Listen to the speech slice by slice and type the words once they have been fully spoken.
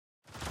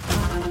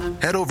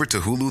Head over to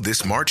Hulu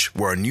this March,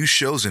 where our new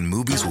shows and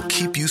movies will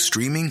keep you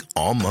streaming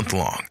all month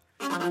long.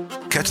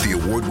 Catch the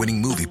award-winning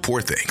movie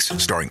Poor Things,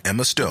 starring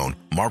Emma Stone,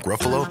 Mark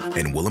Ruffalo,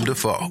 and Willem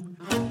Dafoe.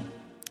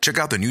 Check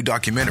out the new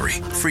documentary,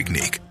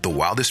 Freaknik, The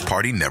Wildest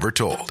Party Never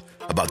Told,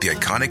 about the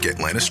iconic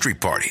Atlanta Street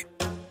Party.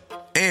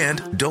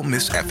 And don't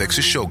miss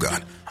FX's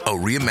Shogun, a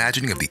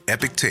reimagining of the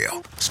epic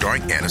tale,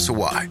 starring Anna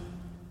Sawai.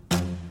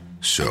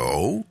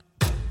 So,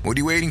 what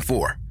are you waiting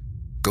for?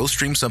 Go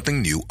stream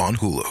something new on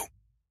Hulu.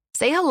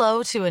 Say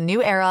hello to a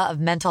new era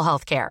of mental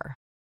health care.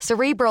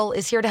 Cerebral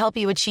is here to help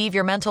you achieve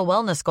your mental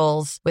wellness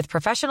goals with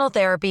professional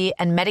therapy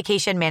and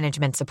medication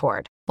management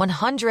support.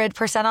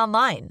 100%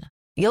 online.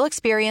 You'll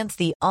experience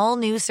the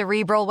all-new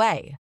Cerebral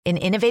Way, an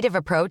innovative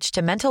approach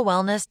to mental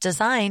wellness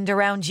designed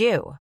around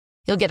you.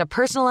 You'll get a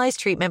personalized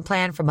treatment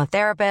plan from a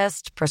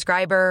therapist,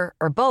 prescriber,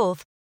 or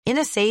both in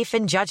a safe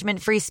and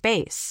judgment-free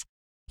space.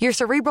 Your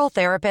Cerebral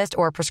therapist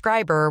or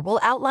prescriber will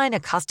outline a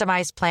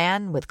customized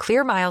plan with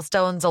clear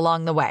milestones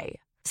along the way,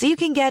 so you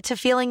can get to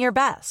feeling your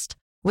best.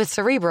 With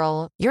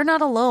Cerebral, you're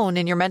not alone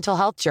in your mental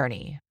health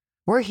journey.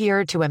 We're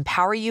here to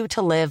empower you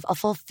to live a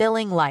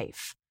fulfilling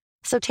life.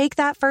 So take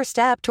that first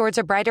step towards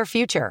a brighter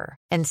future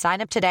and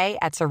sign up today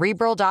at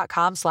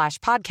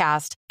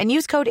Cerebral.com/podcast and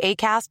use code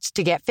ACAST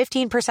to get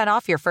 15%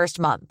 off your first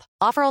month.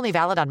 Offer only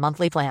valid on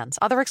monthly plans.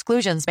 Other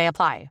exclusions may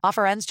apply.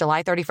 Offer ends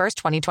July 31st,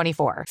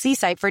 2024. See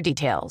site for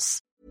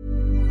details.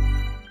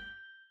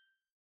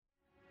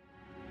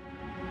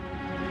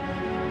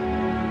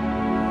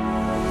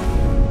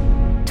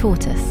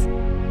 Tortoise.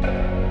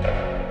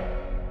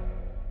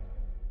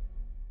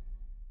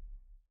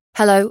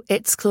 Hello,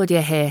 it's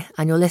Claudia here,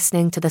 and you're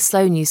listening to the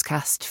Slow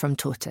Newscast from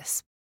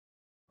Tortoise.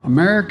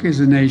 America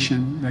is a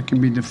nation that can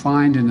be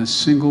defined in a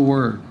single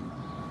word.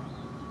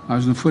 I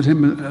was going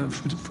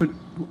to put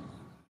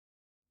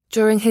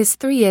During his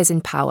 3 years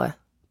in power,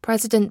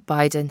 President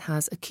Biden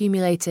has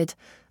accumulated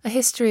a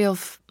history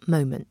of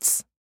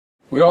moments.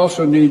 We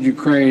also need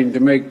Ukraine to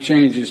make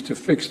changes to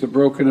fix the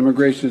broken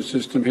immigration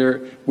system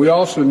here. We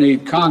also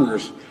need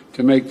Congress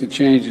to make the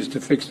changes to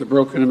fix the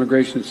broken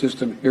immigration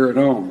system here at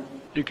home.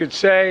 You could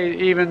say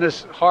even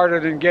this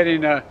harder than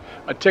getting a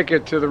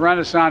ticket to the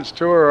Renaissance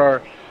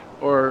tour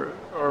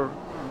or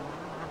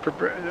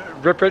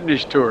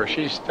Britney's tour.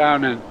 She's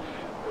down in,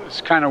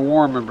 it's kind of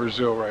warm in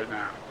Brazil right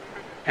now.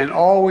 And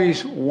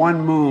always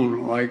one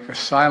moon, like a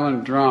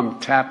silent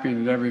drum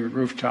tapping at every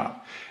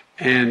rooftop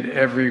and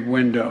every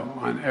window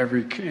on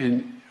every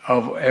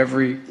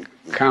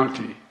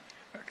country.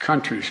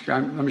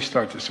 Let me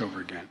start this over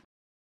again.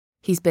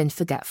 He's been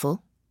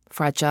forgetful,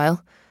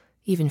 fragile,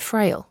 even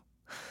frail.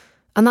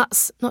 And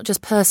that's not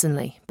just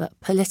personally, but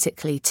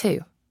politically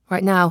too.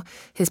 Right now,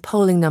 his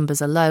polling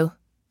numbers are low,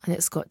 and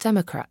it's got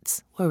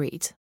Democrats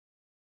worried.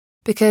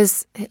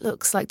 Because it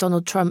looks like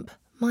Donald Trump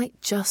might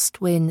just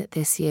win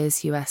this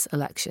year's US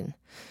election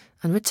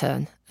and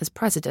return as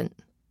president.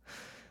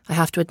 I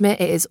have to admit,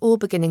 it is all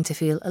beginning to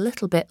feel a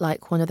little bit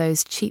like one of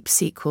those cheap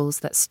sequels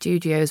that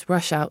studios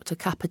rush out to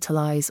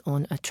capitalise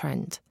on a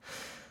trend.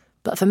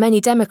 But for many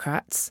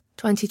Democrats,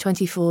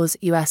 2024's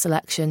US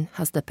election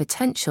has the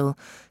potential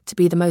to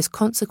be the most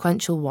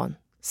consequential one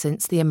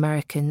since the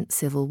American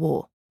Civil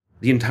War.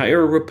 The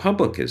entire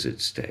republic is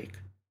at stake.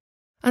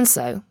 And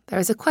so there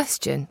is a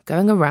question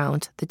going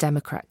around the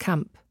Democrat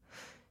camp.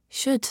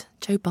 Should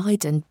Joe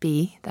Biden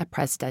be their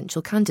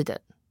presidential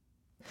candidate?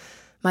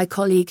 My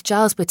colleague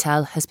Giles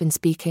Whittell has been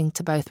speaking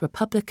to both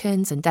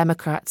Republicans and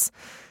Democrats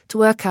to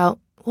work out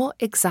what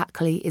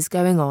exactly is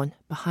going on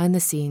behind the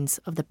scenes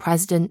of the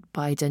President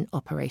Biden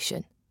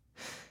operation,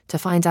 to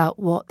find out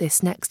what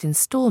this next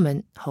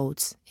instalment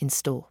holds in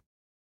store.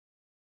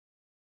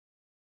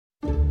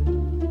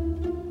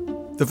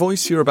 The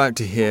voice you're about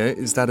to hear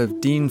is that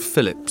of Dean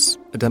Phillips,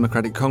 a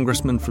Democratic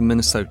congressman from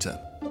Minnesota.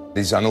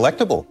 He's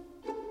unelectable.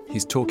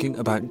 He's talking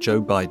about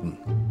Joe Biden.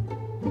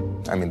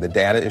 I mean, the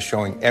data is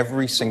showing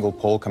every single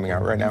poll coming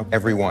out right now,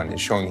 everyone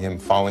is showing him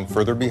falling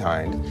further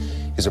behind,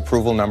 his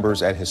approval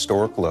numbers at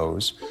historic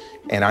lows.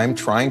 And I'm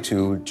trying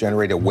to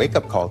generate a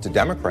wake-up call to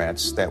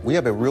Democrats that we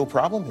have a real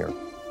problem here.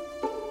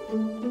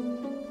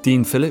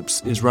 Dean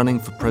Phillips is running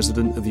for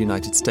President of the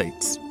United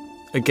States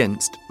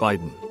against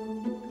Biden.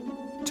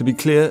 To be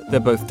clear, they're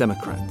both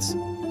Democrats.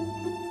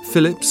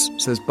 Phillips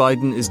says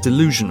Biden is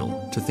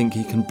delusional to think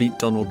he can beat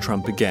Donald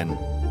Trump again.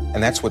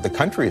 And that's what the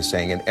country is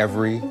saying in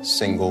every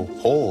single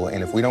poll.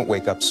 And if we don't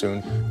wake up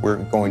soon, we're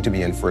going to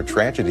be in for a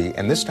tragedy.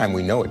 And this time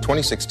we know it.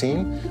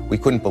 2016, we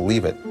couldn't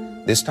believe it.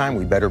 This time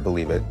we better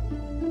believe it.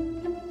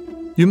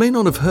 You may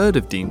not have heard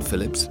of Dean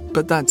Phillips,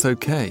 but that's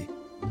okay.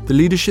 The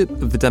leadership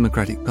of the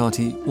Democratic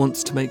Party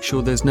wants to make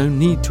sure there's no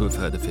need to have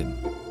heard of him.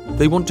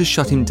 They want to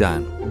shut him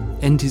down,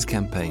 end his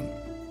campaign,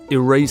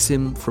 erase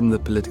him from the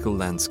political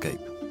landscape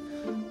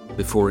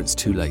before it's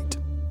too late.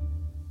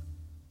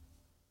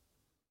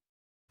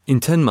 In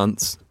 10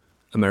 months,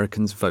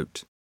 Americans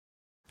vote.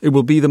 It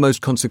will be the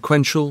most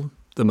consequential,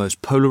 the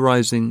most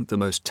polarising, the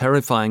most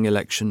terrifying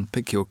election,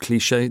 pick your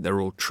cliché,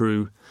 they're all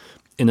true,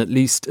 in at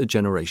least a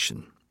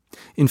generation.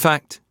 In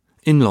fact,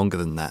 in longer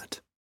than that.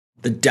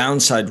 The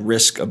downside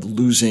risk of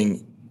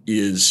losing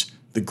is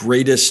the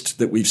greatest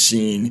that we've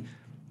seen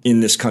in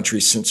this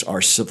country since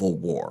our Civil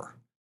War.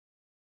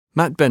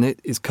 Matt Bennett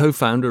is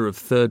co-founder of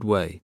Third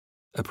Way,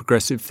 a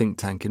progressive think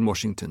tank in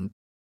Washington.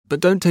 But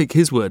don't take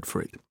his word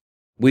for it.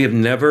 We have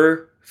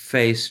never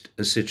faced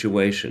a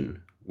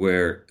situation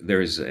where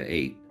there's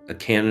a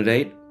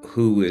candidate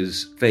who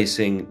is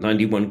facing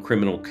 91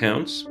 criminal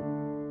counts.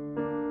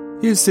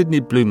 Here's Sidney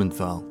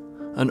Blumenthal,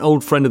 an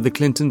old friend of the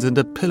Clintons and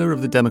a pillar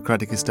of the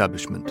Democratic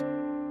establishment.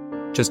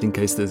 Just in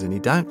case there's any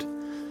doubt,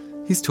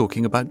 he's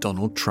talking about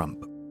Donald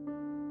Trump.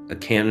 A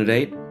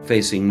candidate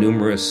facing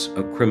numerous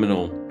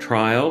criminal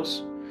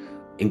trials,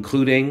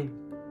 including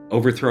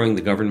overthrowing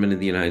the government of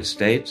the United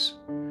States,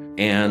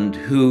 and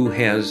who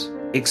has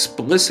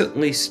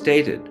explicitly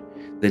stated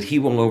that he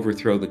will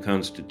overthrow the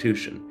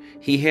Constitution.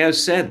 He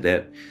has said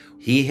that.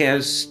 He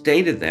has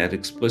stated that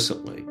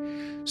explicitly.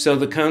 So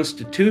the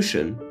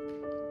Constitution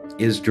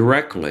is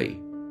directly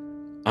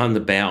on the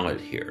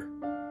ballot here.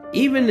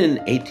 Even in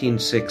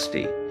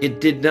 1860, it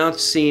did not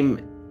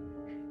seem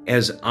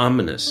as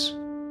ominous.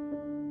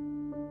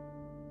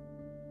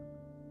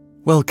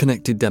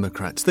 Well-connected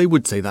Democrats, they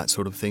would say that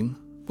sort of thing,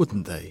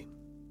 wouldn't they?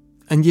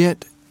 And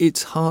yet,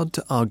 it's hard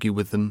to argue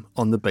with them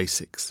on the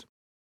basics.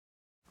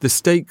 The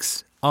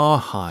stakes are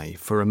high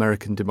for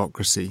American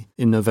democracy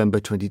in November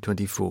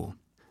 2024,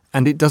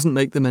 and it doesn't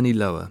make them any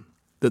lower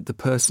that the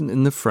person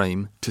in the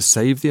frame to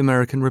save the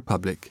American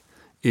Republic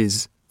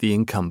is the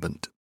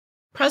incumbent.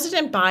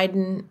 President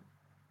Biden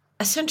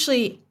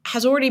essentially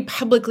has already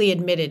publicly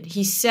admitted,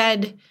 he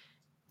said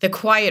the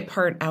quiet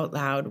part out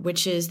loud,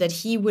 which is that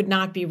he would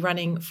not be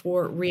running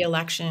for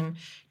re-election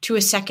to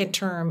a second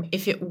term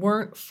if it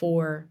weren't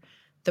for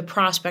the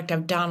prospect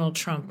of Donald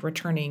Trump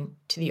returning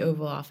to the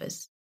Oval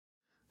Office.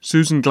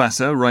 Susan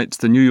Glasser writes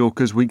the New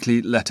Yorker's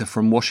weekly letter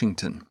from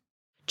Washington.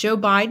 Joe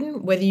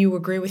Biden, whether you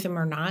agree with him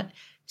or not,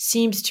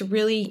 seems to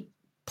really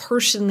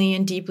personally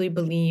and deeply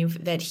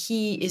believe that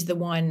he is the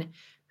one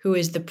who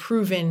is the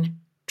proven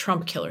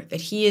Trump killer, that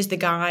he is the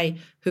guy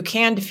who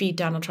can defeat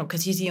Donald Trump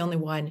because he's the only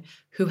one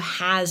who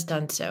has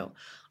done so.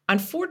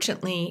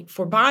 Unfortunately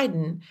for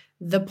Biden,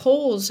 the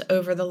polls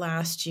over the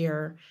last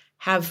year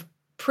have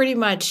pretty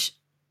much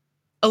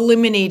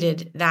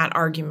eliminated that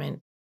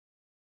argument.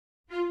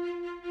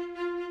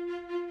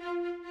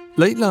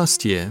 Late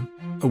last year,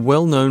 a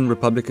well-known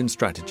Republican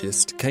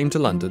strategist came to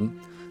London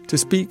to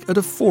speak at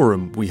a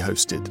forum we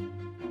hosted.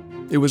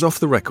 It was off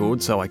the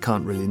record, so I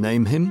can't really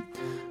name him,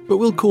 but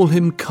we'll call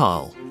him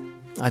Carl.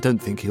 I don't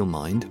think he'll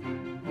mind.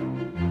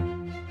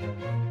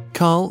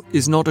 Carl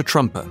is not a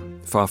Trumper,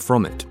 far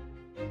from it.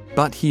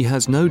 But he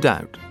has no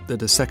doubt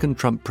that a second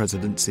Trump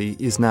presidency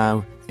is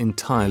now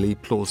entirely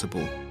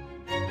plausible.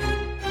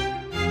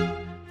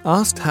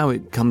 Asked how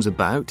it comes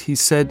about, he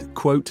said,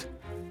 quote,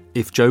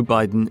 "If Joe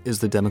Biden is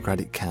the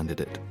Democratic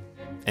candidate,"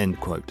 end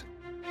quote.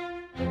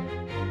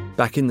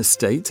 Back in the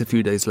States a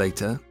few days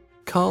later,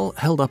 Carl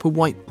held up a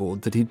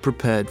whiteboard that he'd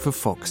prepared for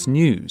Fox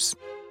News.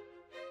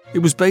 It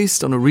was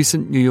based on a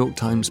recent New York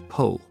Times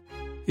poll.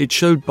 It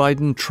showed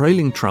Biden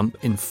trailing Trump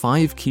in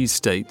 5 key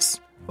states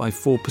by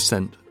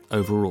 4%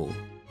 overall.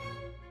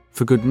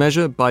 For good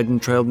measure,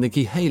 Biden trailed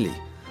Nikki Haley,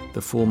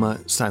 the former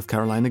South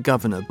Carolina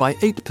governor, by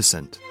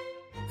 8%.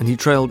 And he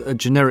trailed a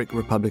generic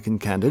Republican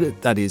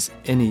candidate, that is,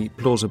 any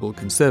plausible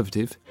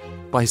conservative,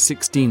 by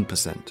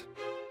 16%.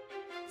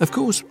 Of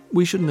course,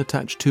 we shouldn't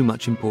attach too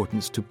much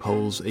importance to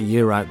polls a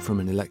year out from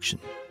an election,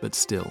 but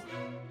still.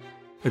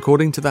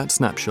 According to that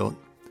snapshot,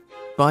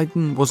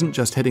 Biden wasn't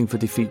just heading for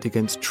defeat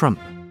against Trump.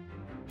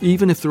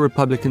 Even if the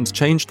Republicans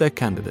changed their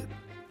candidate,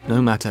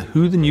 no matter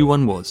who the new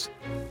one was,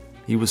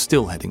 he was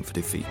still heading for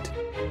defeat.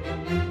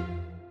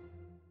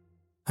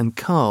 And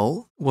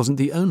Carl wasn't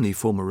the only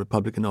former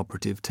Republican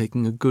operative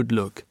taking a good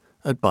look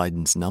at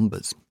Biden's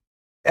numbers.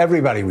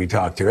 Everybody we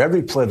talk to,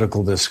 every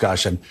political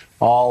discussion,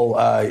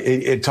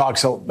 it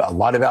talks a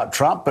lot about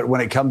Trump, but when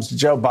it comes to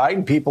Joe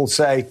Biden, people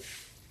say,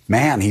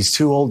 man, he's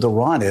too old to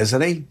run,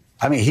 isn't he?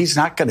 I mean, he's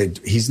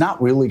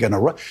not really going to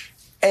run.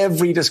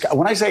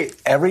 When I say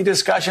every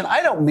discussion,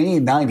 I don't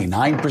mean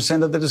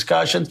 99% of the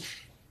discussions.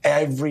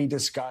 Every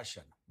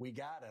discussion. We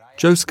got it.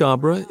 Joe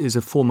Scarborough is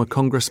a former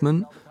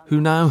congressman who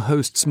now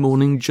hosts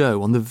Morning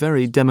Joe on the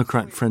very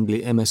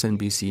Democrat-friendly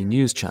MSNBC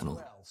News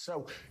channel.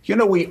 So,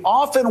 we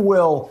often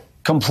will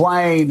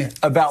complain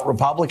about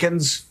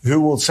Republicans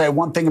who will say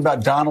one thing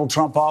about Donald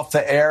Trump off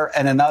the air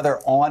and another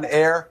on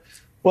air.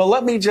 Well,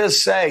 let me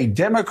just say,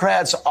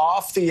 Democrats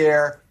off the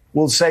air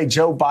will say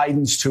Joe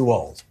Biden's too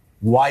old.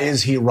 Why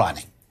is he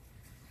running?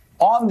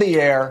 On the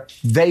air,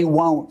 they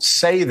won't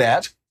say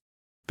that.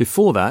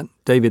 Before that,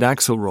 David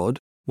Axelrod,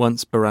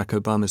 once Barack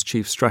Obama's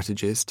chief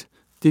strategist,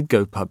 did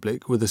go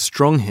public with a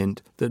strong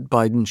hint that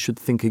Biden should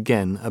think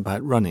again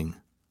about running.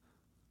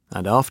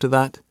 And after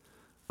that,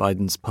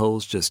 Biden's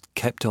polls just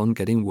kept on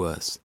getting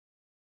worse.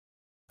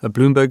 A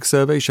Bloomberg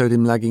survey showed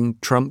him lagging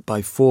Trump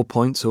by 4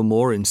 points or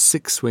more in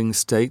 6 swing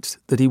states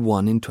that he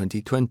won in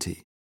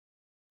 2020.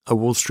 A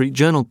Wall Street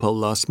Journal poll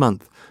last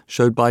month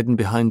showed Biden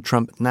behind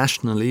Trump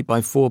nationally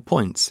by 4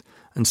 points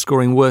and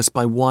scoring worse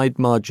by wide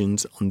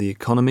margins on the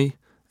economy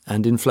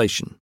and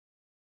inflation.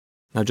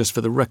 Now, just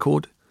for the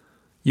record,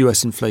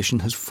 US inflation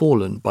has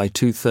fallen by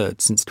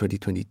 2/3 since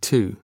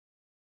 2022.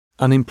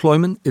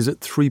 Unemployment is at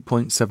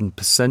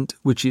 3.7%,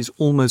 which is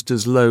almost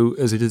as low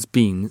as it has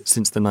been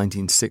since the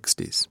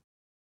 1960s.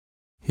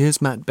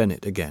 Here's Matt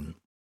Bennett again.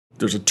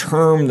 There's a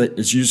term that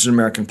is used in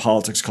American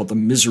politics called the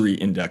misery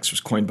index. It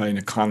was coined by an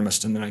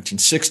economist in the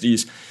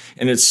 1960s,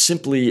 and it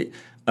simply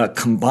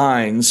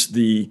combines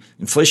the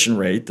inflation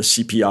rate, the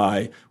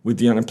CPI, with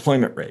the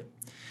unemployment rate.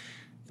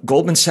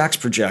 Goldman Sachs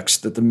projects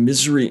that the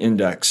misery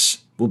index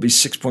will be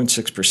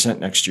 6.6%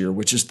 next year,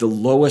 which is the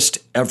lowest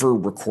ever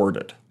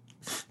recorded.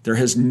 There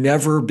has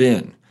never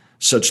been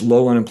such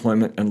low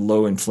unemployment and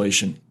low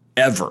inflation,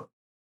 ever.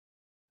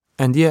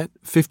 And yet,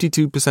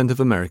 52%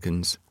 of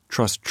Americans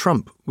trust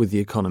Trump with the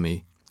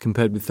economy,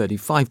 compared with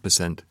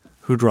 35%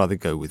 who'd rather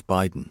go with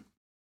Biden.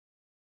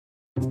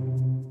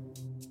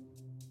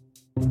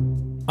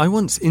 I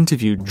once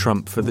interviewed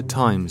Trump for The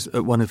Times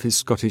at one of his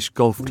Scottish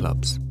golf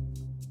clubs.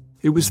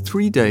 It was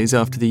 3 days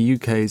after the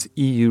UK's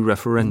EU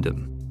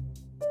referendum.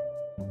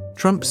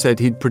 Trump said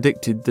he'd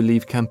predicted the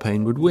Leave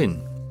campaign would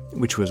win,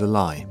 which was a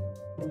lie.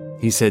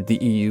 He said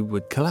the EU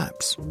would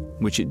collapse,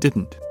 which it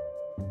didn't.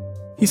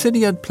 He said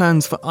he had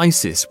plans for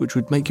ISIS which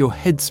would make your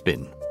head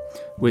spin,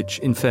 which,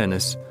 in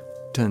fairness,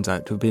 turns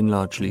out to have been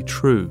largely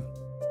true.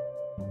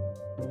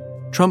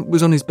 Trump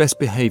was on his best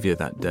behaviour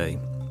that day.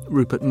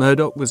 Rupert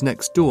Murdoch was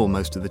next door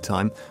most of the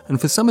time, and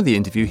for some of the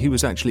interview he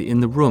was actually in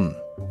the room.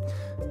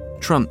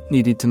 Trump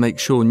needed to make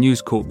sure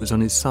News Corp was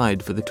on his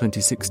side for the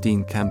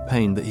 2016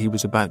 campaign that he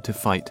was about to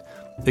fight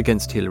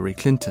against Hillary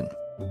Clinton.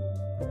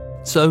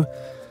 So,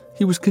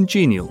 he was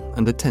congenial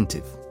and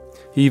attentive.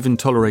 He even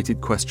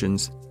tolerated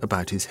questions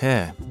about his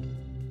hair.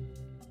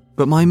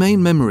 But my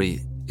main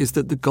memory is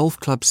that the golf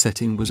club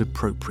setting was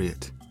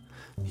appropriate.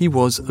 He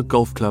was a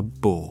golf club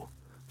bore,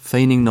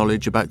 feigning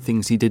knowledge about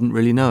things he didn't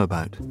really know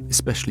about,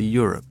 especially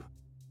Europe.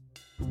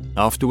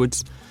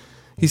 Afterwards,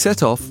 he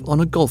set off on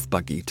a golf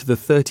buggy to the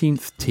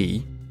 13th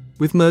tee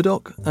with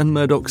Murdoch and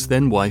Murdoch's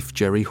then-wife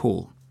Jerry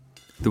Hall.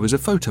 There was a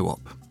photo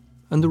op,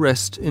 and the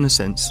rest, in a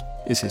sense,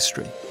 is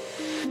history.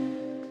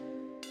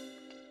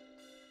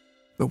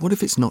 But what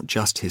if it's not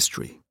just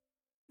history?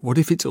 What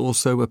if it's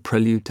also a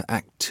prelude to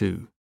Act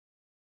Two?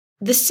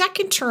 The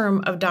second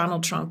term of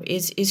Donald Trump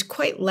is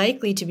quite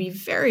likely to be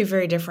very,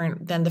 very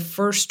different than the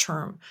first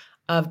term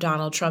of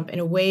Donald Trump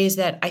in ways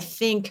that I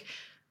think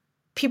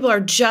people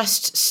are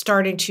just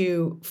starting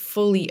to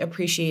fully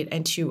appreciate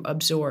and to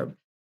absorb.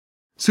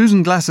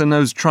 Susan Glasser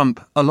knows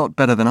Trump a lot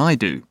better than I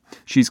do.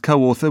 She's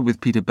co-author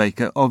with Peter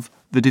Baker of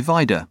The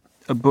Divider,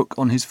 a book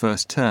on his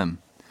first term.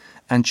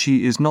 And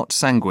she is not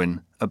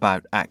sanguine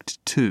about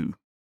Act Two.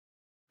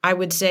 I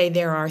would say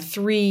there are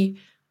three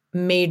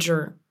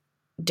major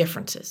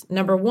differences.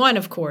 Number one,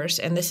 of course,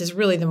 and this is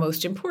really the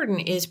most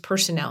important, is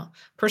personnel.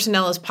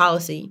 Personnel is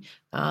policy.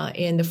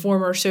 In the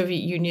former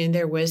Soviet Union,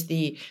 there was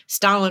the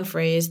Stalin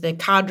phrase, the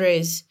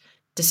cadres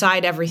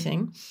decide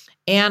everything.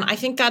 And I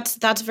think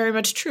that's very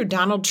much true.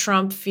 Donald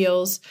Trump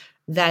feels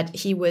that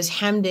he was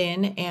hemmed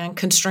in and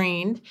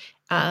constrained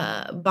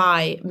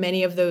by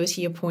many of those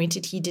he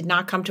appointed. He did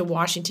not come to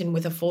Washington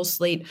with a full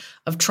slate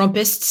of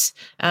Trumpists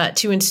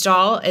to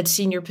install at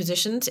senior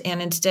positions,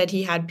 and instead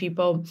he had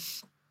people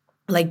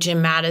like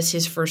Jim Mattis,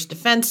 his first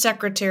defense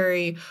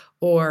secretary,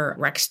 or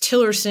Rex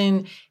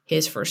Tillerson,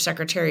 his first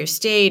secretary of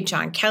state,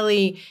 John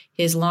Kelly,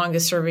 his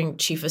longest-serving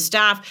chief of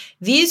staff.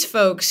 These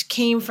folks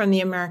came from the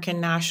American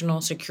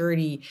national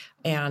security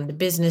and the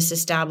business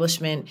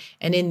establishment,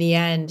 and in the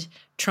end,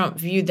 Trump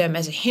viewed them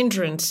as a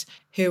hindrance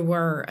who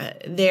were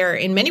there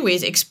in many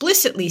ways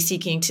explicitly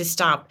seeking to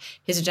stop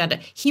his agenda.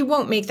 He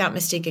won't make that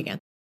mistake again.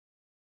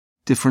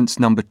 Difference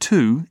number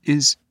two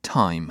is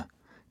time.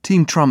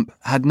 Team Trump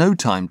had no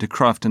time to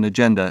craft an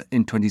agenda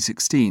in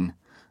 2016.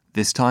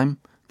 This time,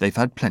 they've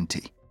had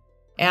plenty.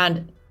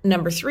 And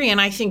number three, and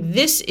I think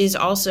this is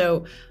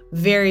also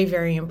very,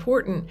 very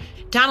important,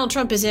 Donald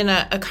Trump is in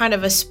a kind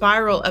of a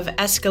spiral of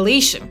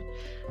escalation.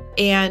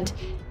 And,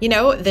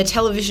 the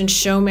television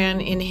showman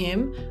in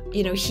him,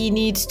 he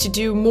needs to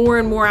do more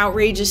and more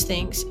outrageous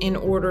things in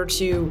order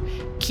to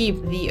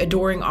keep the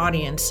adoring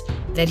audience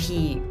that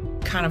he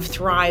kind of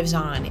thrives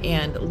on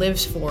and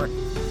lives for.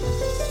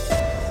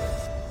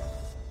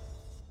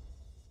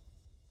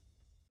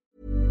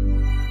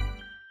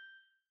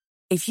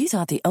 If you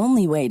thought the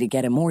only way to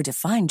get a more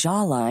defined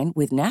jawline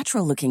with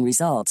natural-looking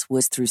results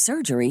was through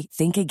surgery,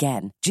 think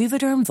again.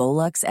 Juvederm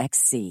Volux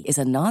XC is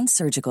a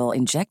non-surgical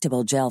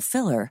injectable gel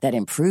filler that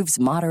improves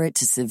moderate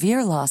to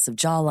severe loss of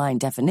jawline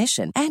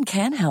definition and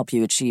can help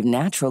you achieve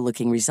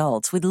natural-looking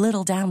results with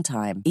little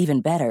downtime. Even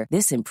better,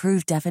 this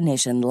improved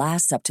definition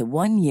lasts up to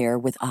 1 year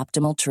with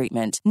optimal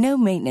treatment. No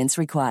maintenance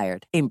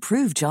required.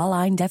 Improve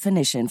jawline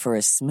definition for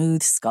a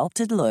smooth,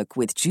 sculpted look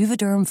with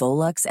Juvederm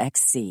Volux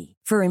XC.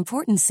 For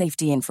important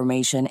safety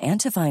information and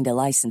to find a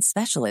licensed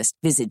specialist,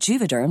 visit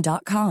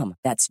Juvederm.com.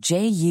 That's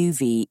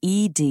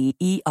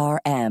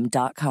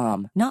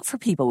JUVEDERM.com. Not for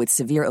people with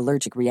severe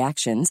allergic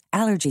reactions,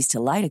 allergies to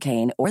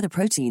lidocaine, or the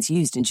proteins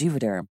used in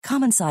Juvederm.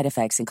 Common side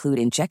effects include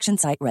injection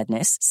site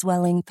redness,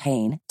 swelling,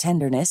 pain,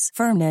 tenderness,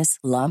 firmness,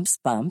 lumps,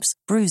 bumps,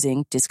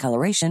 bruising,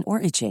 discoloration, or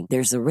itching.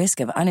 There's a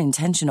risk of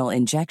unintentional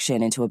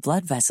injection into a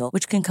blood vessel,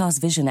 which can cause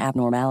vision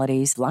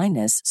abnormalities,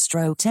 blindness,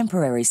 stroke,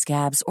 temporary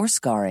scabs, or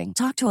scarring.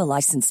 Talk to a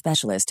licensed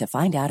specialist to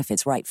find out if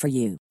it's right for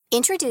you.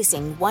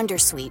 Introducing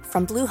Wondersuite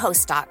from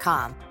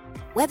Bluehost.com.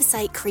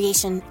 Website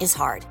creation is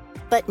hard,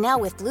 but now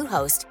with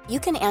Bluehost, you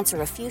can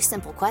answer a few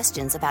simple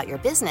questions about your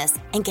business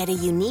and get a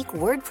unique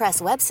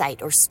WordPress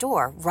website or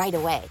store right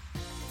away.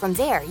 From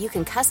there, you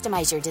can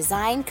customize your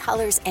design,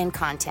 colors, and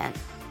content.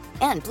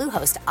 And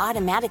Bluehost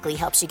automatically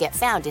helps you get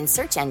found in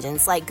search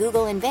engines like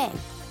Google and Bing.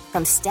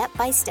 From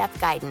step-by-step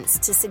guidance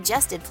to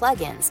suggested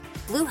plugins,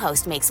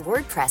 Bluehost makes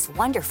WordPress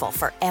wonderful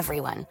for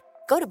everyone.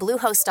 Go to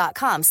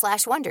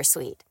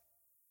bluehost.com/wondersuite.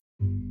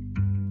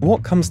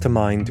 What comes to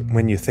mind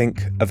when you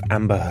think of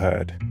Amber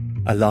Heard?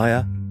 A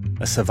liar?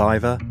 A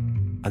survivor?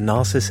 A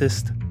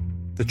narcissist?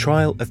 The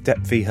trial of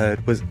Depp v.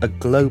 Heard was a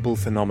global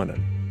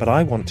phenomenon, but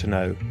I want to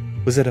know,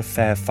 was it a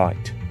fair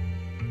fight?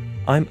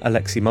 I'm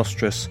Alexi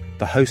Mostrous,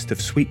 the host of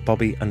Sweet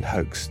Bobby and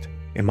Hoaxed.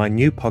 In my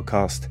new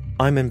podcast,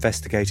 I'm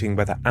investigating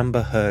whether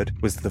Amber Heard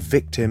was the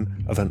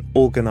victim of an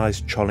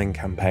organised trolling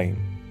campaign.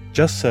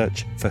 Just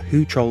search for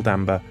Who Trolled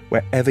Amber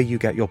wherever you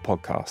get your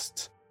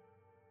podcasts.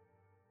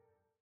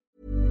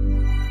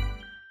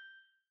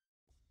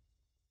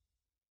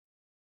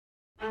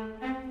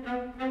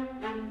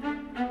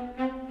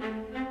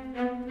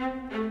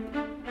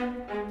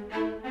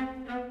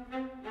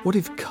 What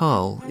if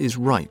Carl is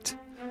right?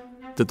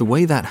 That the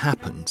way that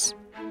happens,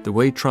 the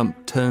way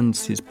Trump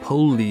turns his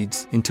poll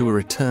leads into a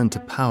return to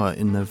power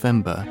in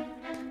November,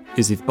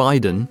 is if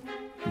Biden,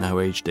 now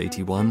aged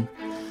 81,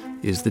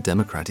 is the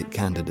Democratic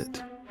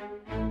candidate.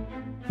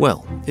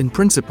 Well, in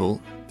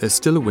principle, there's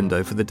still a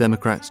window for the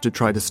Democrats to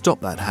try to stop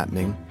that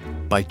happening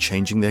by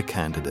changing their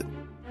candidate.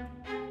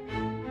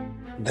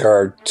 There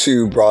are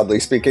two, broadly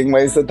speaking,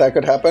 ways that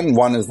could happen.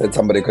 One is that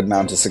somebody could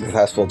mount a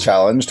successful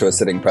challenge to a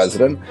sitting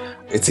president.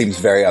 It seems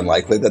very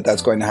unlikely that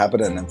that's going to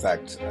happen, and in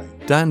fact...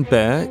 Dan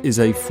Baer is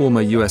a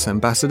former US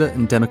ambassador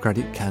and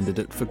Democratic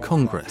candidate for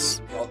Congress.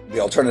 The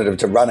alternative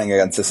to running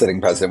against a sitting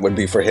president would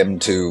be for him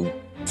to,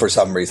 for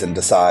some reason,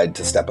 decide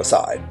to step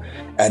aside.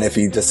 And if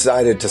he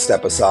decided to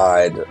step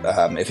aside,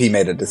 if he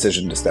made a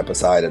decision to step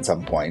aside at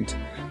some point,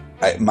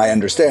 my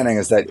understanding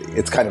is that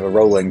it's kind of a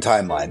rolling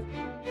timeline.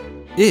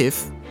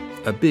 If...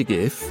 a big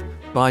if,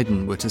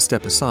 Biden were to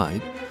step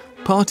aside,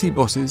 party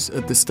bosses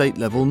at the state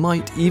level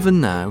might,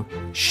 even now,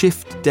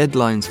 shift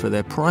deadlines for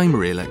their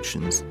primary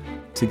elections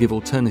to give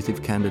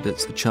alternative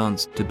candidates a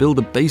chance to build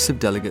a base of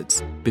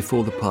delegates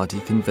before the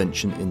party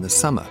convention in the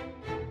summer.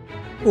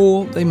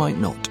 Or they might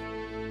not.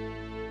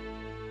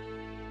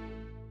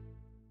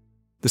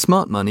 The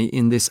smart money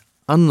in this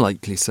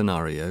unlikely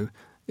scenario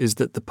is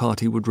that the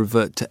party would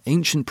revert to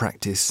ancient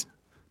practice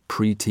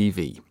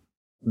pre-TV.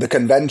 The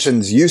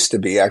conventions used to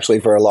be, actually,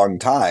 for a long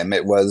time,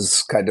 it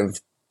was kind of,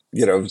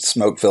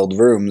 smoke-filled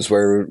rooms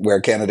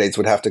where candidates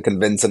would have to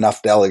convince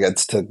enough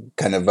delegates to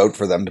kind of vote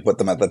for them to put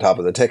them at the top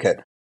of the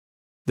ticket.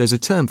 There's a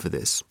term for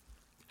this,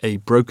 a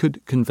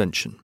brokered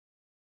convention.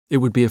 It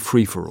would be a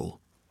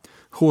free-for-all,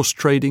 horse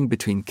trading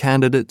between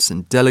candidates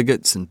and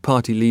delegates and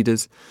party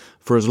leaders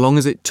for as long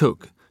as it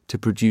took to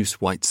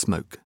produce white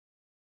smoke,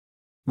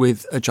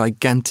 with a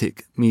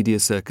gigantic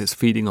media circus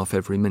feeding off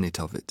every minute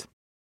of it.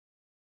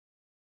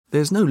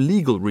 There's no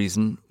legal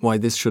reason why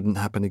this shouldn't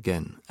happen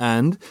again,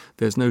 and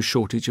there's no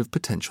shortage of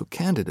potential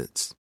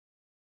candidates.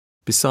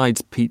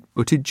 Besides Pete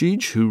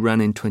Buttigieg, who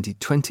ran in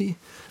 2020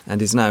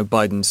 and is now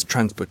Biden's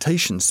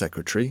transportation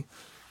secretary,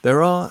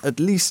 there are at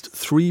least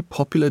 3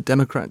 popular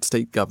Democrat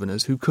state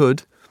governors who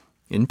could,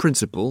 in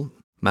principle,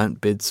 mount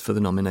bids for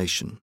the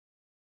nomination.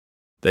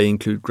 They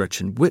include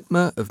Gretchen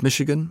Whitmer of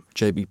Michigan,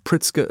 J.B.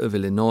 Pritzker of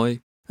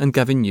Illinois, and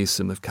Gavin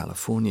Newsom of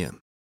California.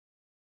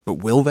 But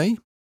will they?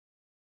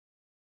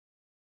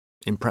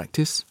 In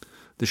practice,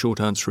 the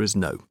short answer is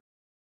no.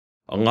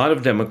 A lot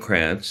of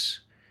Democrats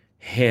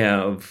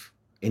have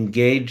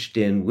engaged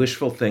in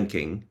wishful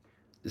thinking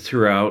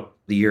throughout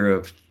the year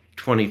of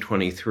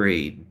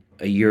 2023,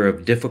 a year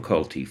of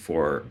difficulty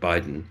for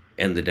Biden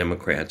and the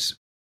Democrats.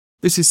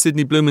 This is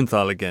Sidney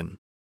Blumenthal again,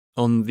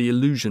 on the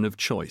illusion of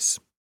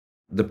choice.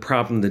 The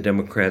problem the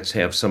Democrats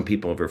have, some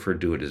people have referred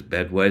to it as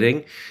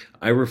bedwetting.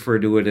 I refer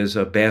to it as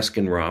a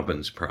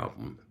Baskin-Robbins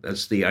problem.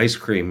 That's the ice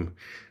cream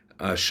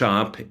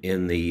shop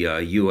in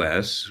the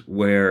U.S.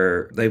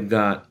 where they've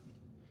got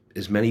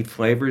as many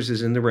flavors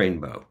as in the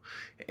rainbow,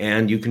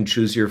 and you can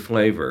choose your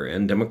flavor.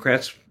 And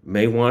Democrats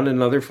may want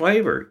another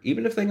flavor,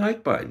 even if they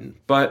like Biden.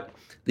 But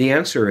the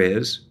answer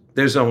is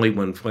there's only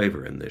one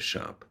flavor in this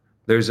shop.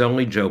 There's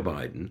only Joe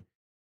Biden.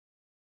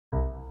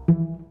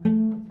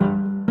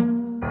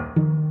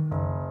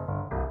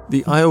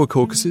 The Iowa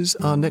caucuses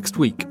are next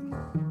week.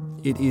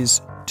 It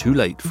is too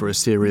late for a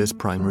serious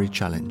primary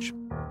challenge.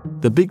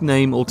 The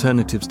big-name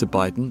alternatives to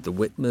Biden, the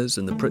Whitmers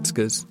and the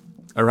Pritzkers,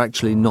 are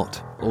actually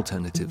not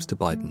alternatives to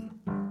Biden.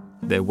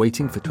 They're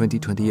waiting for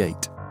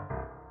 2028.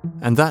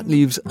 And that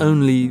leaves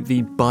only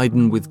the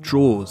Biden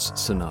withdraws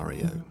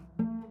scenario.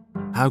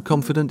 How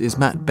confident is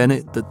Matt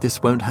Bennett that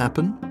this won't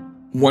happen?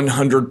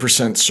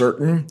 100%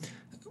 certain,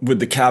 with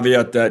the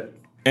caveat that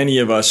any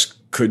of us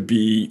could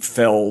be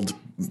felled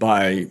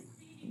by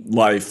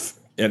life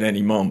at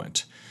any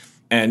moment.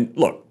 And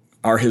look,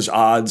 are his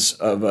odds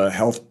of a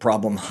health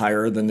problem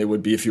higher than they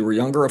would be if you were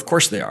younger? Of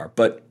course they are.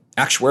 But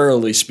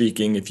actuarially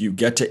speaking, if you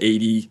get to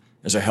 80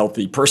 as a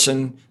healthy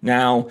person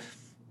now,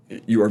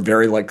 you are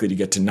very likely to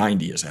get to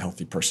 90 as a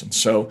healthy person.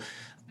 So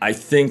I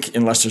think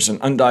unless there's an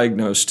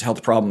undiagnosed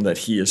health problem that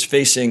he is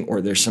facing or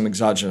there's some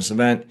exogenous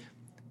event,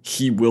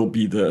 he will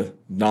be the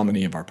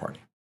nominee of our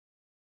party.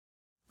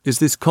 Is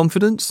this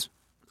confidence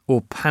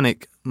or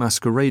panic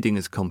masquerading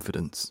as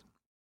confidence?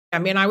 I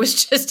mean, I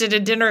was just at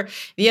a dinner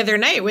the other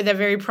night with a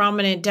very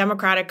prominent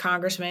Democratic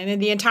congressman, and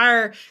the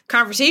entire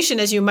conversation,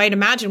 as you might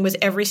imagine, was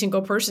every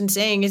single person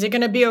saying, is it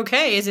going to be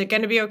okay? Is it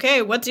going to be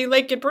okay? What's he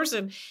like in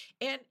person?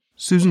 And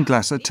Susan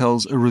Glasser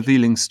tells a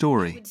revealing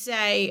story. I would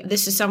say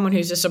this is someone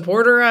who's a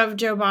supporter of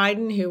Joe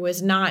Biden, who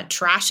was not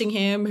trashing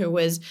him, who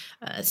was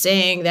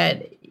saying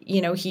that,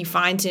 you know, he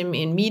finds him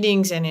in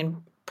meetings and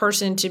in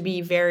person to be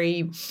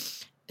very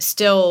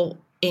still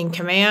in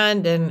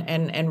command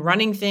and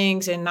running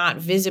things and not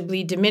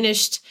visibly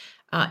diminished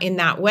in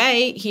that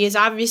way. He is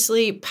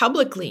obviously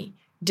publicly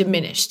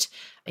diminished,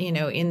 you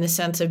know, in the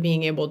sense of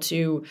being able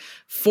to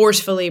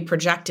forcefully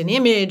project an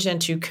image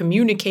and to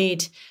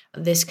communicate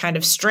this kind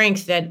of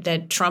strength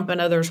that Trump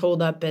and others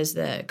hold up as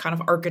the kind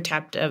of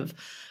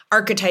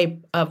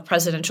archetype of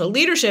presidential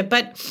leadership.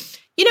 But,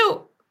 you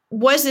know,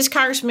 was this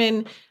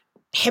congressman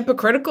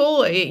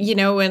hypocritical, you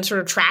know, and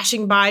sort of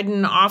trashing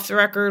Biden off the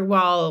record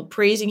while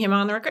praising him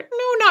on the record?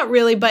 No, not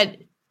really. But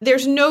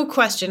there's no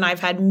question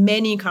I've had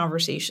many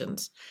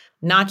conversations,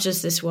 not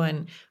just this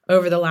one,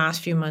 over the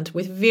last few months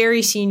with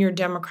very senior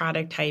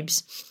Democratic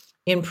types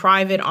in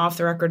private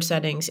off-the-record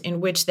settings in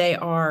which they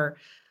are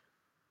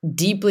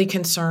deeply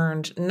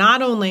concerned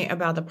not only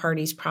about the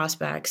party's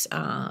prospects,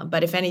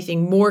 but if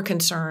anything, more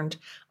concerned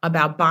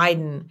about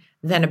Biden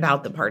than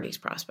about the party's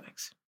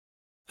prospects.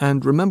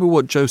 And remember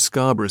what Joe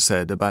Scarborough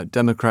said about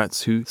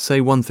Democrats who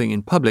say one thing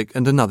in public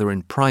and another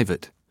in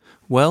private.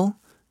 Well,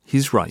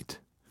 he's right.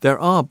 There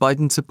are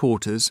Biden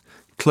supporters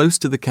close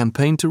to the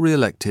campaign to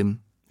re-elect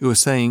him who are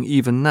saying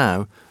even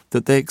now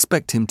that they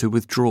expect him to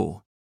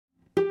withdraw.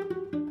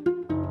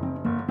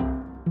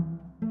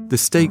 The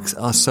stakes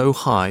are so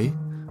high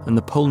and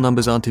the poll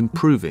numbers aren't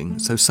improving,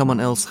 so someone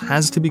else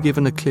has to be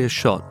given a clear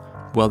shot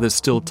while there's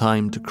still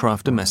time to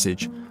craft a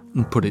message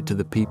and put it to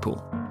the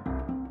people.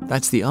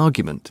 That's the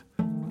argument.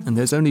 And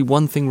there's only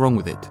one thing wrong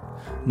with it.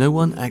 No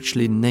one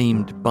actually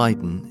named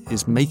Biden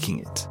is making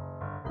it.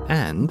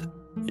 And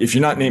if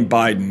you're not named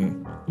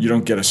Biden, you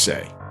don't get a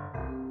say.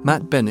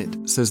 Matt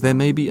Bennett says there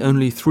may be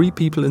only 3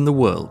 people in the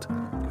world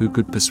who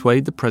could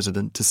persuade the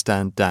president to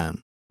stand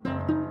down.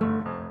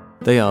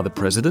 They are the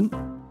president,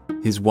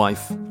 his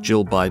wife,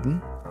 Jill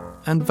Biden,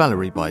 and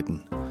Valerie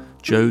Biden,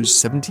 Joe's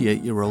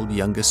 78-year-old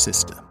younger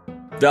sister.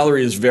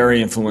 Valerie is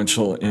very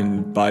influential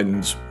in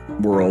Biden's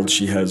world.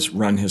 She has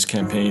run his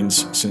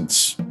campaigns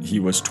since he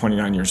was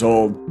 29 years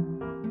old.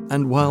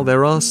 And while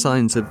there are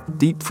signs of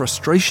deep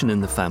frustration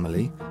in the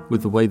family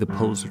with the way the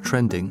polls are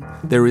trending,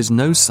 there is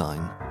no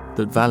sign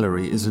that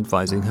Valerie is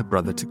advising her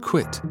brother to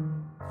quit,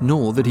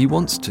 nor that he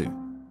wants to.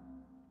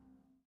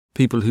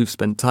 People who've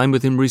spent time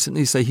with him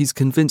recently say he's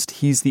convinced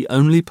he's the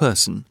only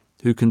person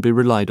who can be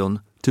relied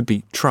on to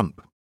beat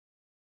Trump.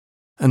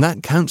 And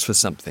that counts for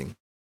something,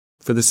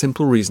 for the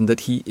simple reason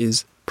that he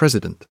is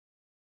president.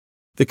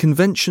 The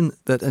convention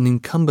that an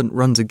incumbent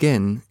runs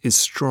again is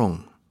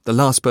strong. The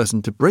last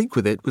person to break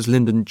with it was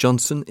Lyndon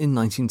Johnson in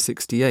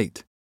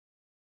 1968.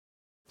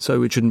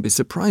 So it shouldn't be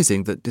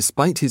surprising that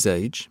despite his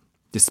age,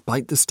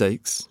 despite the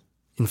stakes,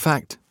 in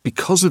fact,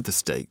 because of the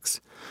stakes,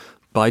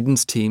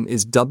 Biden's team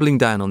is doubling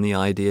down on the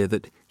idea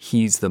that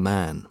he's the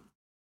man.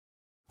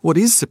 What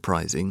is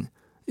surprising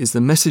is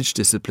the message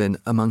discipline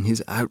among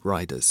his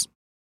outriders.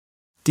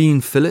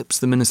 Dean Phillips,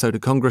 the Minnesota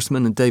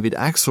congressman, and David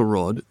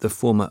Axelrod, the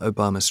former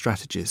Obama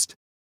strategist.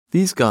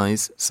 These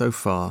guys, so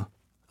far,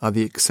 are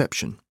the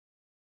exception.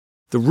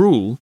 The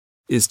rule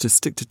is to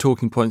stick to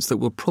talking points that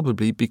will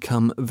probably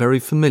become very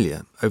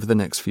familiar over the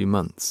next few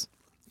months.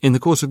 In the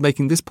course of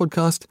making this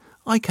podcast,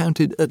 I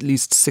counted at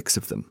least 6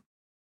 of them.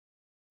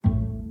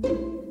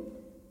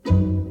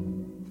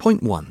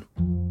 Point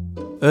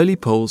 1. Early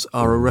polls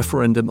are a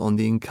referendum on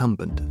the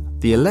incumbent.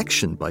 The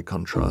election, by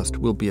contrast,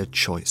 will be a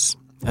choice.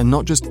 And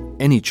not just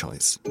any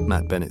choice,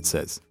 Matt Bennett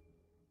says.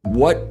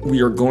 What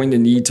we are going to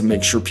need to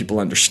make sure people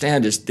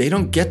understand is they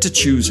don't get to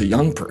choose a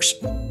young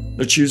person.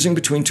 They're choosing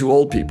between 2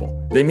 old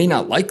people. They may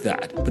not like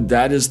that, but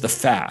that is the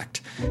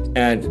fact.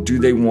 And do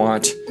they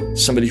want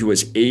somebody who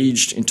has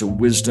aged into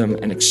wisdom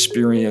and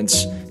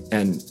experience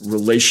and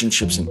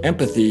relationships and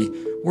empathy,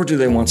 or do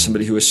they want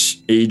somebody who has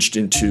aged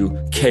into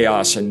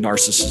chaos and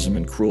narcissism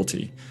and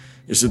cruelty?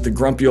 Is it the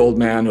grumpy old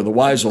man or the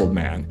wise old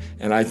man?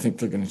 And I think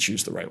they're going to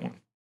choose the right one.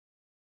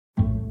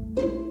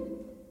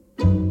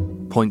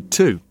 Point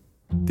 2.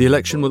 The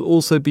election will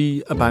also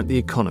be about the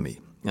economy,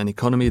 an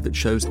economy that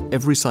shows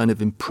every sign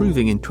of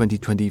improving in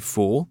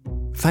 2024,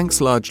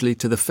 thanks largely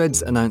to the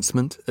Fed's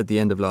announcement at the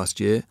end of last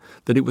year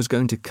that it was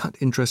going to cut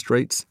interest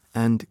rates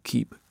and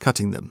keep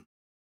cutting them.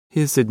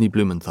 Here's Sidney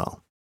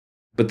Blumenthal.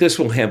 But this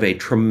will have a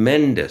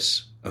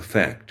tremendous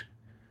effect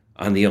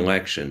on the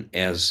election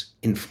as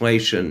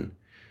inflation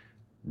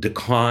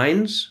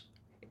declines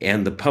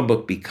and the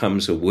public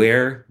becomes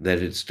aware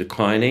that it's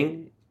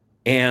declining.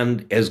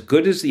 And as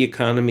good as the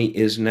economy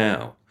is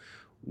now,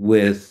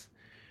 with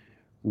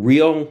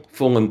real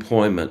full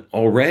employment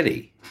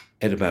already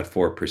at about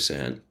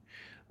 4%,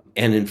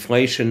 and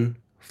inflation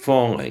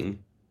falling,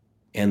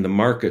 and the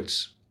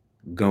markets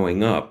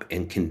going up,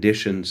 and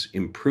conditions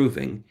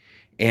improving,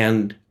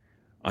 and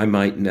I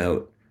might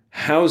note,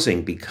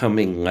 housing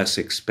becoming less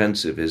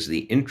expensive as the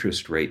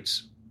interest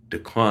rates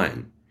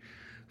decline,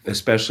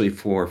 especially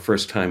for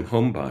first-time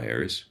home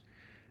buyers,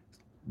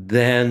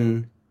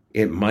 then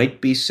it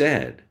might be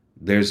said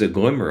there's a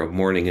glimmer of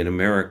morning in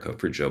America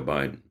for Joe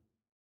Biden.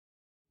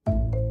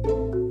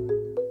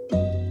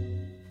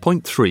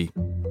 Point 3.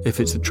 If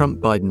it's a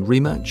Trump-Biden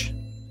rematch,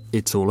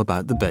 it's all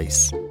about the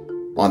base.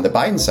 On the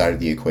Biden side of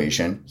the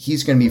equation,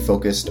 he's going to be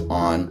focused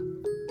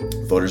on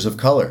voters of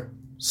color,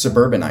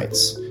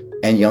 suburbanites,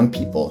 and young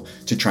people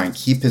to try and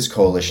keep his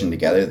coalition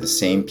together, the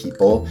same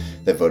people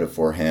that voted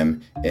for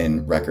him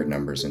in record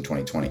numbers in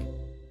 2020.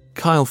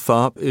 Kyle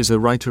Tharp is a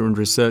writer and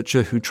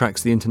researcher who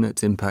tracks the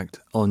internet's impact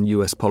on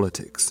US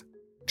politics.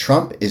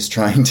 Trump is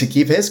trying to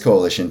keep his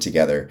coalition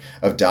together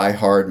of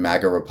die-hard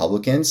MAGA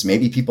Republicans,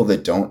 maybe people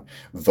that don't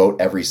vote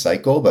every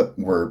cycle, but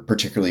were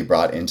particularly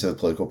brought into the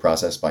political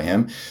process by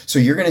him. So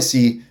you're going to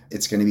see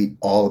it's going to be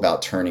all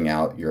about turning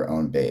out your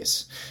own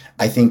base.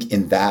 I think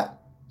in that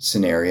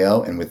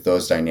scenario and with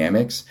those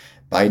dynamics,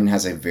 Biden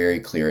has a very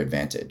clear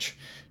advantage.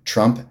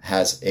 Trump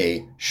has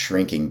a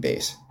shrinking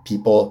base.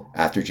 People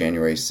after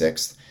January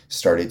 6th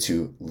started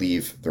to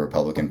leave the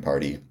Republican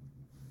Party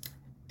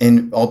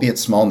in albeit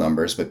small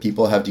numbers, but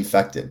people have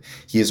defected.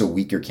 He is a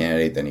weaker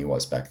candidate than he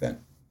was back then.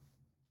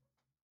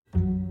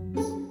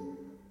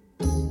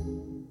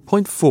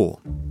 Point 4.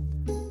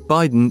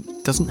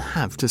 Biden doesn't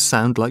have to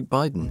sound like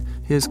Biden.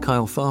 Here's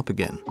Kyle Tharp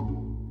again.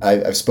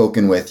 I've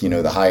spoken with,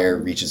 the higher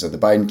reaches of the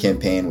Biden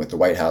campaign, with the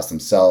White House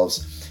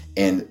themselves,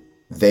 and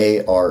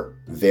they are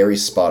very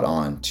spot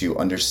on to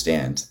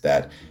understand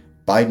that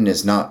Biden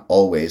is not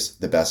always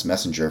the best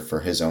messenger for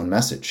his own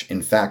message.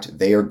 In fact,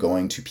 they are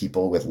going to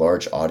people with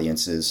large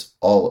audiences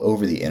all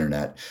over the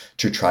internet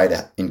to try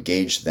to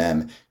engage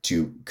them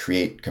to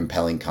create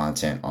compelling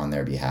content on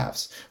their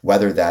behalves.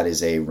 Whether that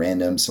is a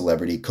random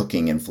celebrity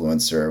cooking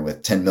influencer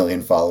with 10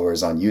 million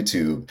followers on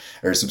YouTube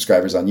or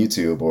subscribers on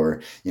YouTube,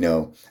 or,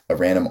 a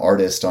random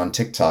artist on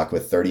TikTok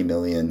with 30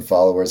 million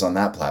followers on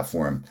that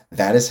platform.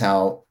 That is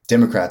how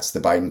Democrats, the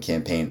Biden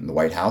campaign, and the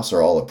White House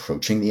are all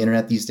approaching the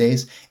internet these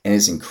days, and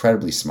it's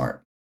incredibly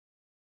smart.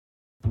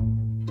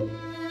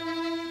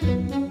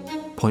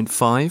 Point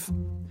 5.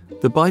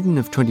 The Biden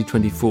of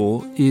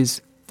 2024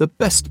 is the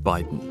best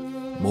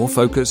Biden. More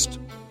focused,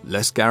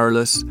 less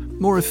garrulous,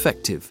 more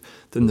effective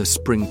than the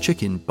spring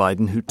chicken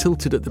Biden who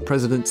tilted at the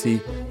presidency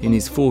in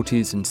his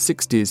 40s and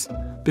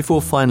 60s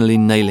before finally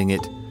nailing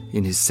it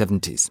in his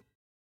 70s.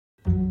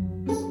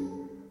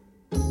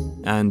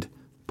 And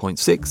point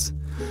 6.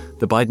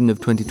 The Biden of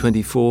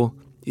 2024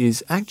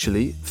 is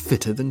actually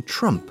fitter than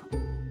Trump.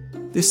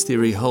 This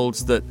theory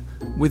holds that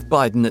with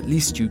Biden, at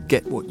least you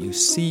get what you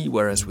see,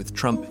 whereas with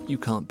Trump, you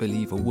can't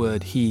believe a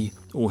word he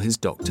or his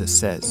doctor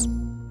says.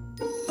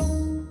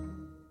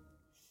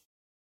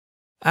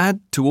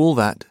 Add to all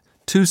that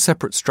 2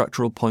 separate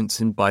structural points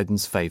in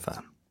Biden's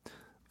favour.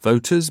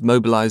 Voters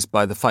mobilised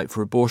by the fight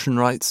for abortion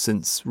rights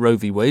since Roe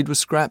v. Wade was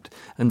scrapped,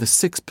 and the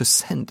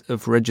 6%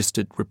 of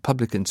registered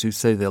Republicans who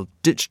say they'll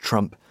ditch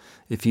Trump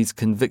if he's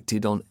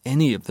convicted on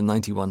any of the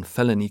 91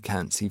 felony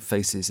counts he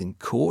faces in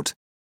court.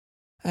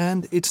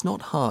 And it's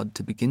not hard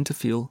to begin to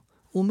feel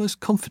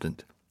almost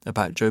confident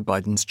about Joe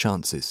Biden's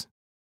chances.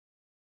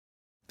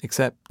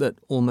 Except that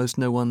almost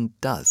no one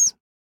does.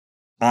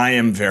 I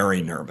am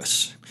very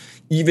nervous.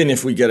 Even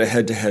if we get a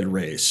head-to-head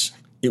race,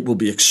 it will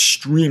be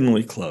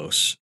extremely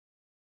close.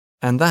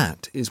 And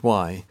that is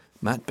why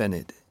Matt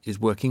Bennett is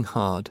working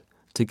hard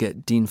to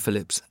get Dean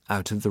Phillips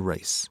out of the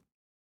race.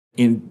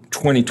 In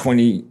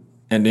 2020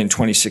 and in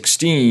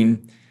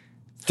 2016,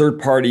 third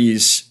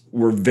parties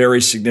were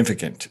very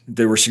significant.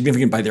 They were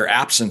significant by their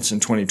absence in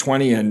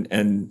 2020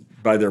 and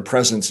by their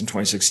presence in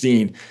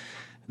 2016.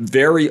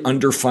 Very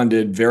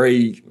underfunded,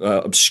 very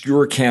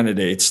obscure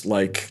candidates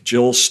like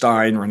Jill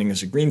Stein running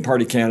as a Green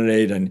Party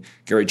candidate and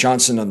Gary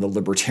Johnson on the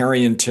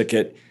Libertarian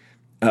ticket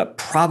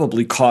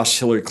probably cost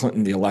Hillary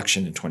Clinton the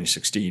election in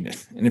 2016.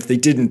 And if they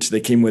didn't,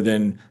 they came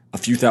within a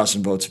few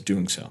thousand votes of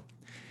doing so.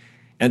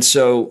 And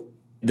so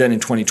then in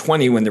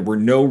 2020, when there were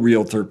no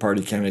real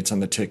third-party candidates on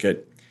the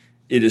ticket,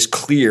 it is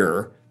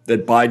clear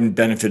that Biden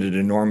benefited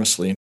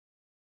enormously.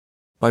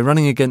 By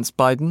running against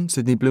Biden,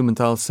 Sidney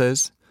Blumenthal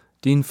says,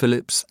 Dean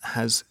Phillips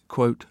has,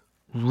 quote,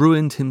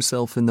 ruined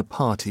himself in the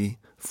party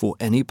for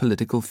any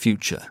political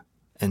future,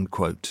 end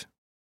quote.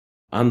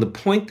 On the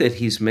point that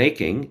he's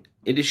making,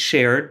 it is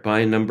shared by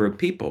a number of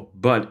people,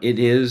 but it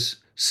is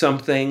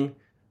a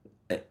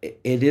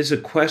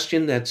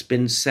question that's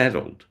been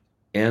settled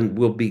and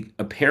will be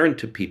apparent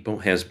to people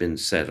has been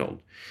settled.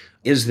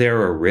 Is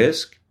there a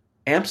risk?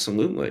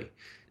 Absolutely.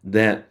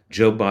 That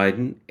Joe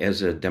Biden,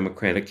 as a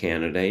Democratic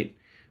candidate,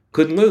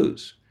 could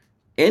lose.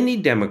 Any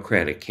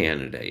Democratic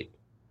candidate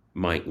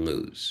might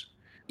lose.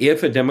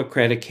 If a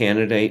Democratic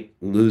candidate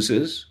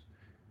loses,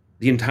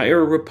 the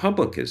entire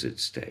republic is at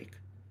stake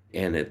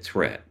and at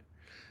threat.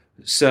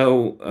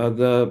 So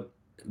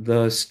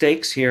the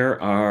stakes here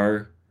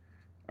are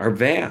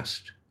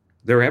vast.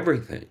 They're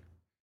everything.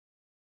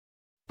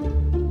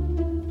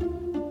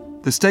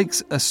 The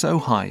stakes are so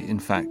high, in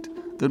fact,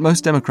 that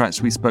most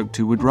Democrats we spoke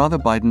to would rather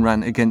Biden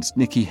ran against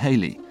Nikki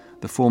Haley,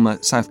 the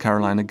former South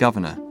Carolina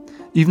governor,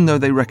 even though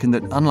they reckon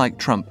that, unlike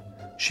Trump,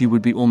 she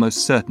would be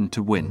almost certain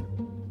to win.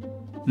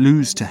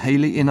 Lose to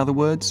Haley, in other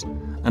words,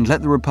 and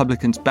let the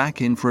Republicans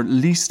back in for at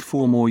least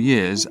 4 more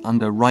years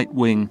under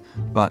right-wing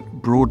but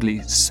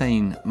broadly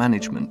sane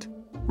management,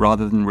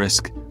 rather than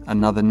risk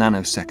another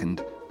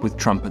nanosecond with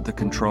Trump at the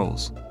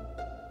controls.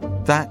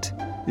 That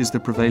is the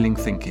prevailing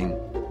thinking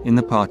in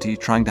the party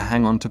trying to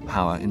hang on to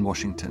power in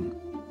Washington.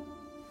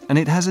 And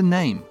it has a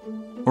name,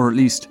 or at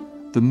least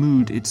the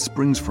mood it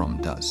springs from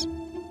does.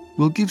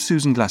 We'll give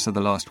Susan Glasser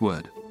the last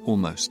word,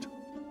 almost.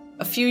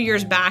 A few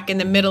years back, in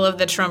the middle of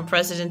the Trump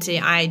presidency,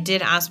 I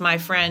did ask my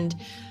friend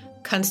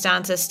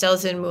Constanze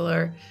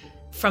Stelzenmüller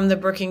from the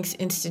Brookings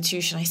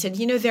Institution. I said,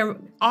 there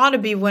ought to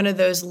be one of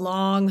those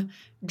long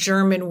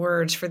German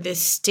words for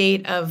this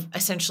state of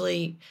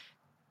essentially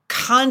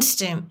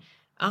constant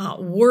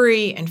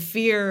worry and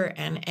fear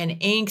and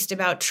angst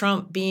about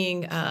Trump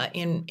being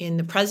in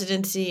the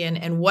presidency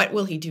and what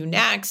will he do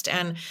next.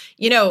 And,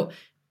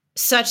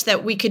 such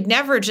that we could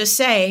never just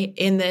say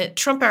in the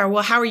Trump era,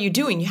 well, how are you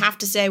doing? You have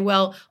to say,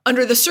 well,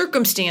 under the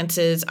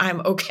circumstances, I'm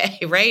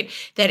okay, right?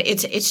 That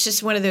it's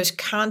just one of those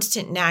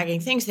constant nagging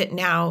things that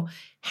now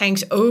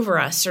hangs over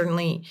us,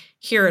 certainly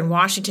here in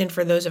Washington,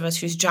 for those of us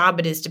whose job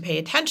it is to pay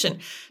attention.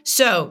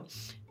 So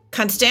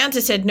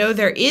Constanze said, no,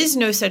 there is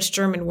no such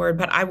German word,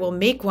 but I will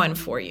make one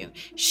for you.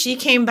 She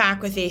came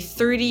back with a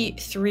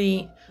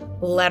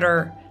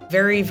 33-letter,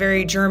 very,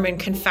 very German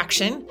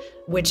confection,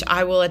 which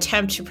I will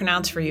attempt to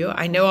pronounce for you.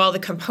 I know all the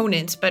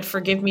components, but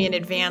forgive me in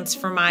advance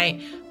for my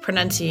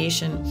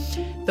pronunciation.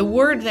 The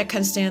word that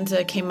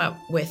Constanze came up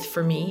with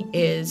for me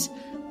is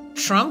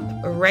Trump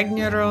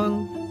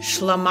Regierung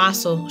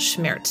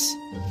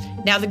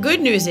Schlamassel-Schmerz. Now, the good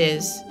news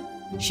is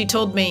she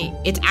told me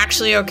it's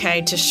actually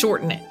okay to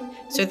shorten it.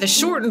 So the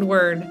shortened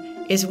word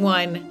is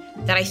one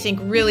that I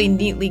think really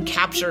neatly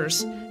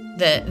captures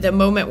the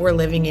moment we're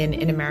living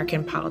in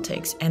American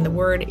politics. And the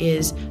word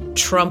is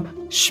Trump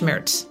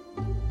Schmerz.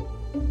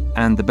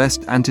 And the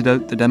best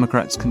antidote the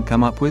Democrats can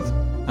come up with,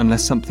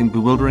 unless something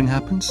bewildering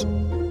happens,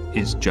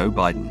 is Joe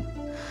Biden.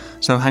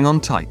 So hang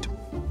on tight.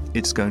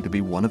 It's going to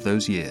be one of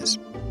those years.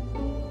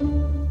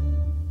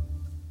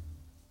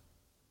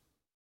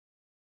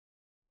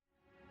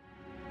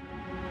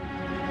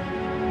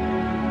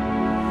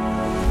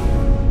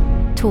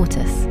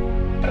 Tortoise.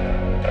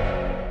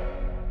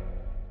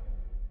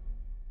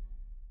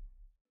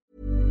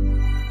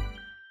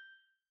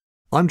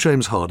 I'm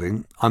James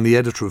Harding. I'm the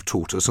editor of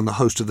Tortoise and the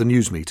host of The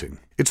News Meeting.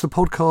 It's the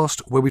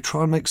podcast where we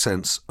try and make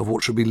sense of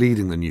what should be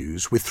leading the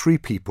news with 3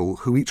 people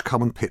who each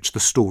come and pitch the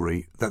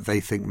story that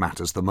they think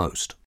matters the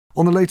most.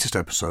 On the latest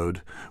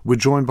episode, we're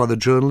joined by the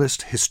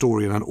journalist,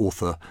 historian and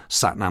author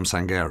Satnam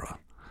Sanghera.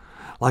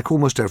 Like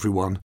almost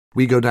everyone,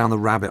 we go down the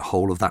rabbit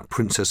hole of that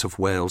Princess of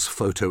Wales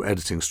photo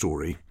editing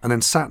story, and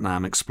then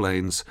Satnam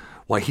explains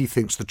why he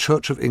thinks the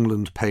Church of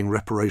England paying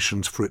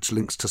reparations for its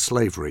links to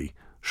slavery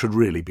should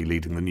really be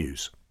leading the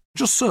news.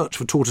 Just search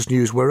for Tortoise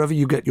News wherever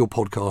you get your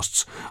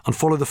podcasts and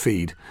follow the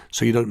feed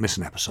so you don't miss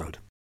an episode.